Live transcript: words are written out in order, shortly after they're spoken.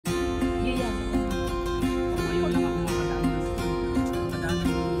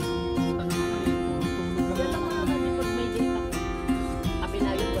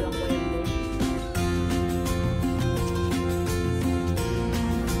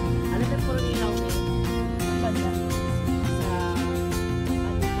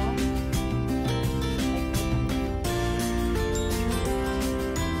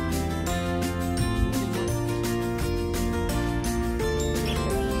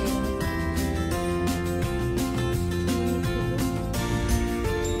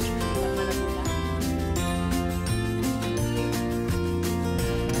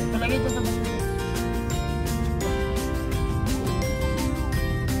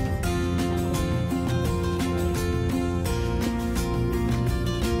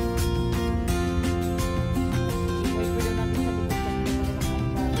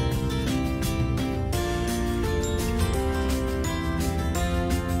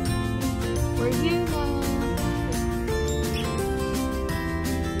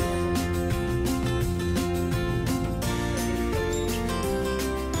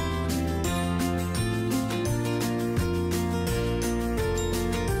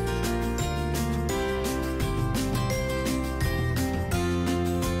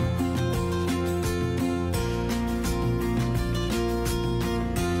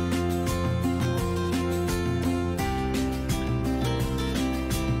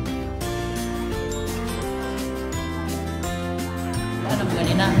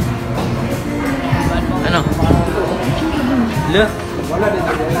Ano? Look.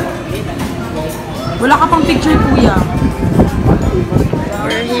 Wala ka pang picture, kuya.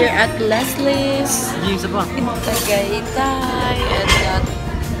 We're here at Leslie's. Isa pa. Tagaytay at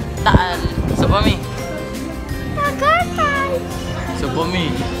Taal. Isa pa, mi. Tagaytay. Isa pa,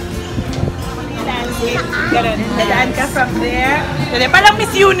 mi. Ganun. Dadaan ka from there. Parang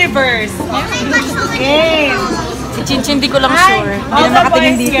Miss Universe. Okay. Si Chinchin, hindi ko lang sure. Hindi na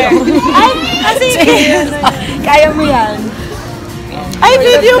makatingin dito. Ay, sige. Kaya mo yan. Ay,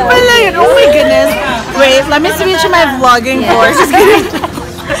 video pala yun. Oh my goodness. Wait, let me switch my vlogging course.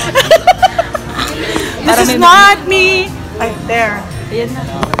 This is not me. Right there. Ayan na.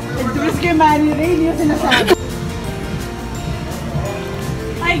 Introduce kay Manny Ray, yung sinasabi.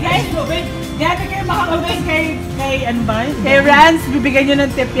 Hi guys, dati kayo makakabay kay ano ba? Kay Rans, bibigyan nyo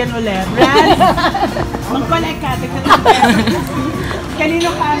ng tip yan ulit. Rans, mag-collect ka.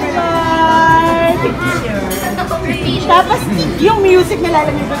 Kanino camera? Picture. Tapos, yung music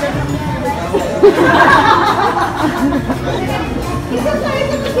nalalagay ko doon.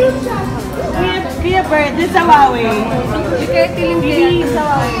 Kuya Bert, this is a Huawei.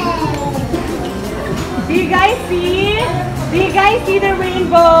 Do you guys see? Do you guys see the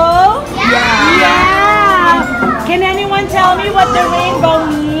rainbow? Yeah! Can anyone tell me what the rainbow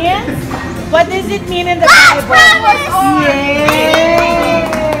means? What does it mean in the Bible?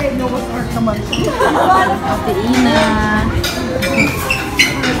 Yay! No, what's art naman? Ate Ina.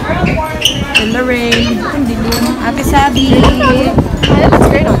 Lorraine. Hindi din. Ate Sabi. That's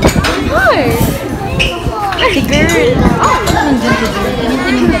great. Good. Ate girl. Oh, nandiyan si girl.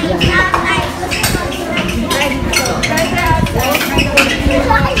 Tinitingin ka dyan.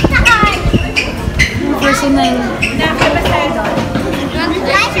 Personal.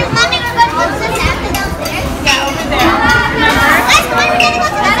 Guys, you're coming. We're going to go to the Santa downstairs. Yeah, over there. Guys, come on, we're going to go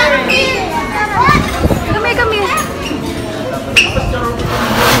to the Santa. Come here.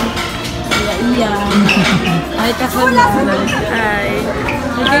 Iya. Ay, kasama. Hi.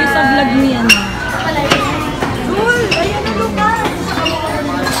 Ay, kayo sa vlog niya na. Cool! Ayan ang lugar!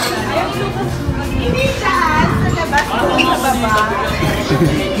 Hindi siya sa labas o sa baba.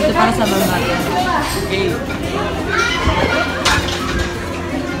 Ito para sa baba. Okay.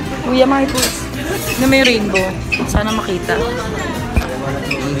 Kuya, makipos. Na may rainbow. Sana makita.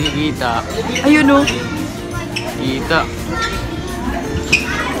 Hindi kita. Ayun o. Kita.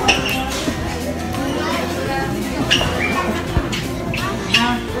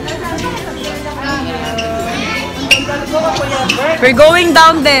 We're going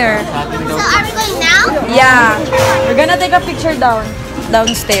down there. So, are we going now? Yeah. We're gonna take a picture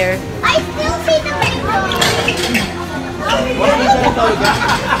downstairs. I still see the rainbow.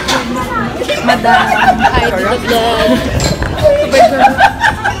 Madam. Hi to the vlog.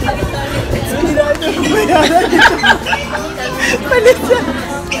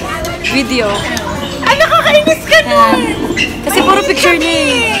 Video. Ay, nakakainis ka nun! Kasi puro picture niya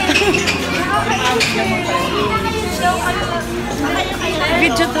eh.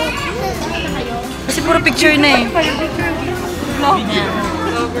 Video to. Kasi puro picture na eh. Yan.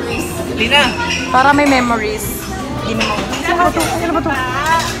 Lina! Para may memories. Ano ba to? Ano ba to?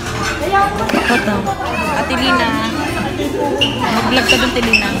 Ito. Ate Lina. Mag-vlog ka dun,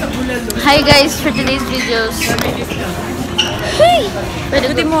 Lina. Hi guys, for today's videos. Hey!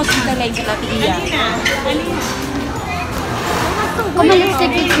 Pwede mo sa live sa Ate Iya. Come on, let's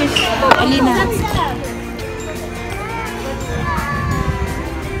take pictures. Alina.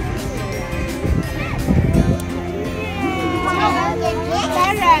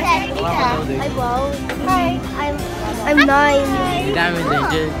 Hi, I'm 9. Dami din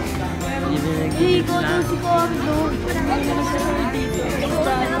dyan. Hey, go to si Cordo.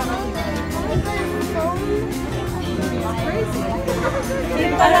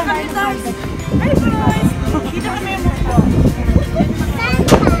 Hi guys! Kita kami yung mukha.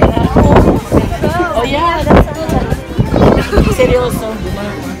 Oh yeah, that's good. Seryoso.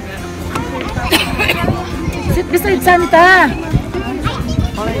 Sit beside Santa.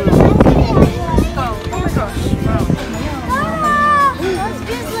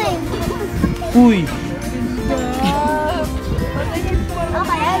 Uy.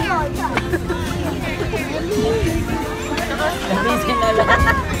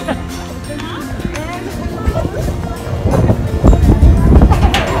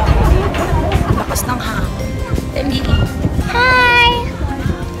 Lakas ng hangin. Hi!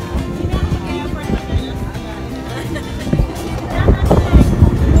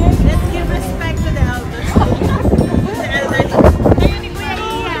 Let's give respect to the elders. The elders.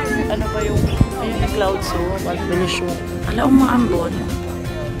 Ano ba yung clouds, oh? Pag shoot. Ala, umaambon.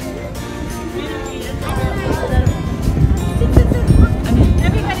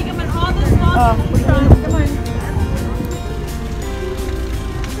 Everybody come on, all the small come on.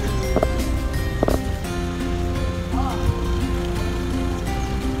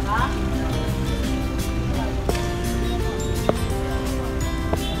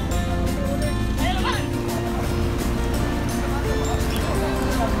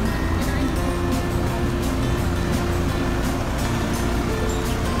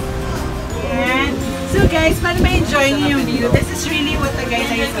 So guys, paano ma-enjoy niyo yung view? This is really what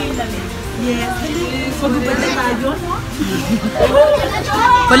Tagaytay is about. Yes. Magubad na tayo, no?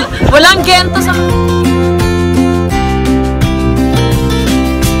 Walang gento sa...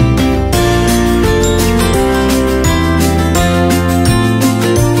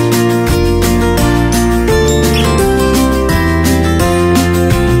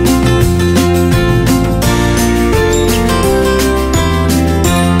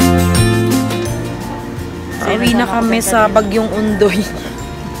 Uwi na kami sa Bagyong Undoy.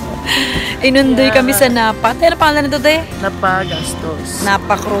 Inundoy kami sa Napa. Ano pangalan nito, te? Napagastos.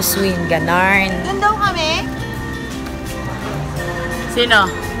 Napa Crosswind, ganarn. Doon daw kami. Sino?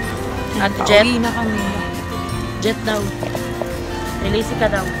 At Jet? uwi na kami. Jet daw. Release ka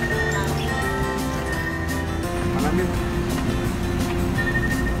daw.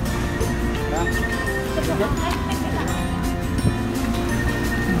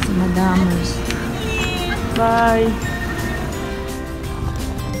 Si Madamos. Bye.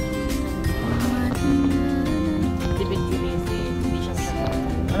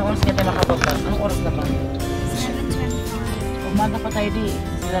 Anong oras ka tayo makababa? Anong oras na ba? 7:25. Umaga pa tayo di.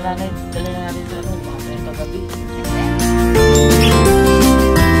 Dala na natin sa ano, mga tayo gabi.